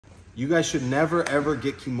You guys should never ever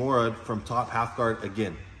get Kimura from top half guard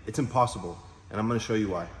again. It's impossible, and I'm gonna show you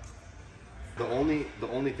why. The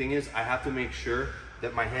only thing is I have to make sure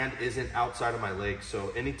that my hand isn't outside of my leg. So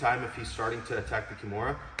anytime if he's starting to attack the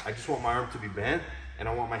Kimura, I just want my arm to be bent and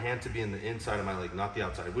I want my hand to be in the inside of my leg, not the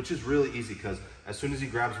outside, which is really easy because as soon as he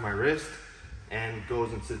grabs my wrist and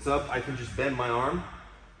goes and sits up, I can just bend my arm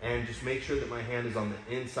and just make sure that my hand is on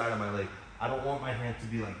the inside of my leg. I don't want my hand to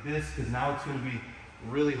be like this because now it's gonna be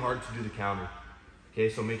really hard to do the counter. Okay,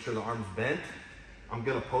 so make sure the arm's bent. I'm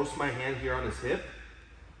gonna post my hand here on his hip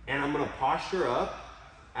and I'm gonna posture up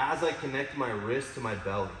as I connect my wrist to my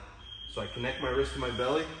belly. So I connect my wrist to my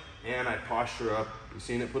belly and I posture up. You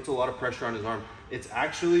see, it puts a lot of pressure on his arm. It's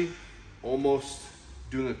actually almost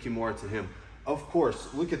doing a Kimura to him. Of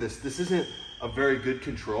course, look at this. This isn't a very good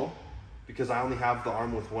control because I only have the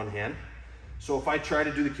arm with one hand. So if I try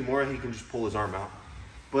to do the Kimura, he can just pull his arm out.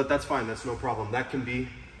 But that's fine, that's no problem. That can be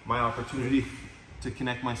my opportunity to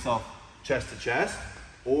connect myself chest to chest,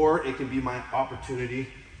 or it can be my opportunity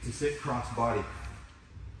to sit cross body.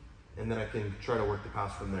 And then I can try to work the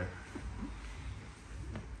pass from there.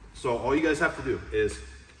 So all you guys have to do is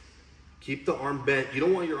keep the arm bent. You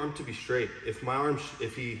don't want your arm to be straight. If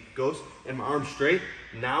he goes and my arm's straight,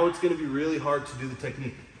 now it's gonna be really hard to do the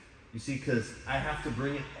technique. You see, because I have to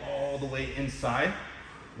bring it all the way inside,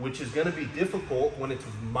 which is gonna be difficult when it's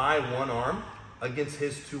my one arm against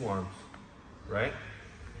his two arms, right?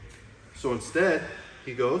 So instead,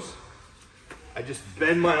 he goes, I just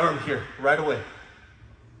bend my arm here right away.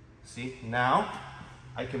 See, now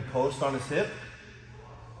I can post on his hip,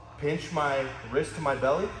 pinch my wrist to my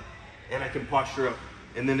belly, and I can posture up.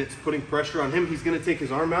 And then it's putting pressure on him. He's gonna take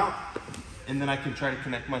his arm out, and then I can try to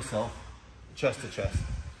connect myself chest to chest.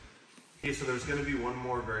 Okay, so there's gonna be one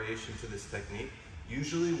more variation to this technique.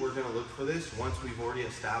 Usually we're gonna look for this once we've already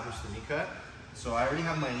established the knee cut. So I already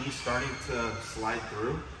have my knee starting to slide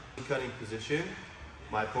through, knee cutting position.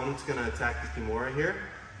 My opponent's gonna attack the Kimura here.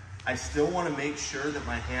 I still wanna make sure that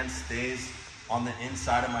my hand stays on the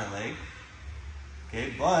inside of my leg.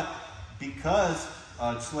 Okay, but because,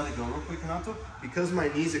 just let it go real quick, Renato. Because my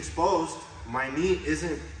knee's exposed, my knee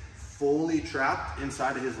isn't fully trapped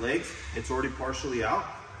inside of his legs. It's already partially out.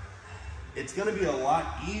 It's gonna be a lot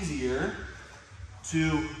easier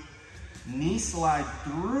to knee slide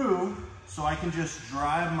through so I can just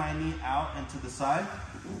drive my knee out and to the side.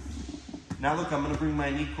 Now look, I'm gonna bring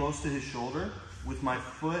my knee close to his shoulder with my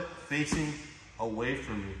foot facing away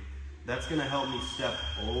from me. That's gonna help me step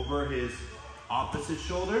over his opposite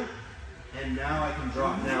shoulder, and now I can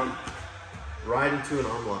drop down right into an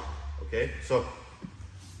arm lock, okay? So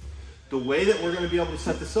the way that we're gonna be able to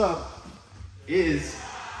set this up is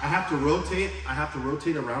I have to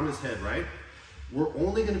rotate around his head, right? We're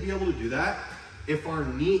only gonna be able to do that if our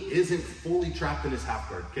knee isn't fully trapped in his half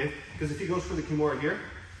guard, okay? Because if he goes for the Kimura here,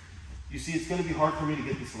 you see it's gonna be hard for me to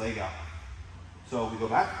get this leg out. So we go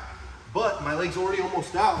back, but my leg's already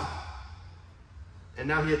almost out, and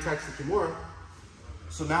now he attacks the Kimura.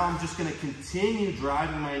 So now I'm just gonna continue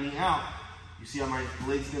driving my knee out. You see how my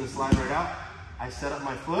leg's gonna slide right out? I set up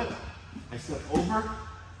my foot, I step over.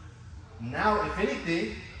 Now, if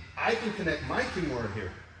anything, I can connect my Kimura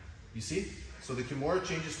here. You see? So the Kimura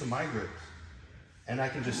changes to my grips. And I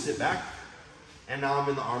can just sit back, and now I'm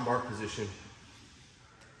in the armbar position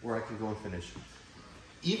where I can go and finish.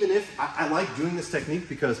 Even if, I like doing this technique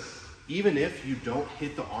because even if you don't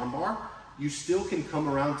hit the armbar, you still can come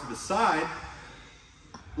around to the side.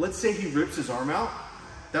 Let's say he rips his arm out,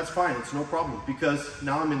 that's fine, it's no problem because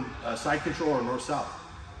now I'm in side control or north-south.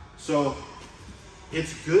 So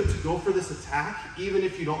it's good to go for this attack even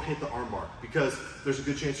if you don't hit the armbar because there's a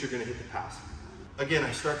good chance you're gonna hit the pass. Again,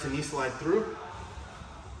 I start to knee slide through.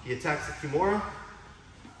 He attacks the Kimura.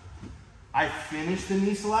 I finish the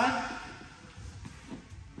knee slide,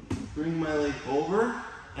 bring my leg over,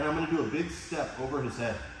 and I'm gonna do a big step over his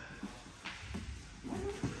head.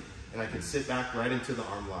 And I can sit back right into the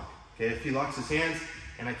arm lock. Okay, if he locks his hands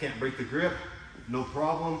and I can't break the grip, no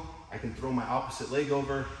problem. I can throw my opposite leg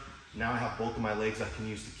over. Now I have both of my legs I can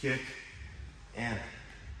use to kick and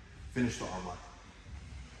finish the arm lock.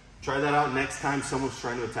 Try that out next time someone's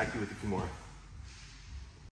trying to attack you with the Kimura.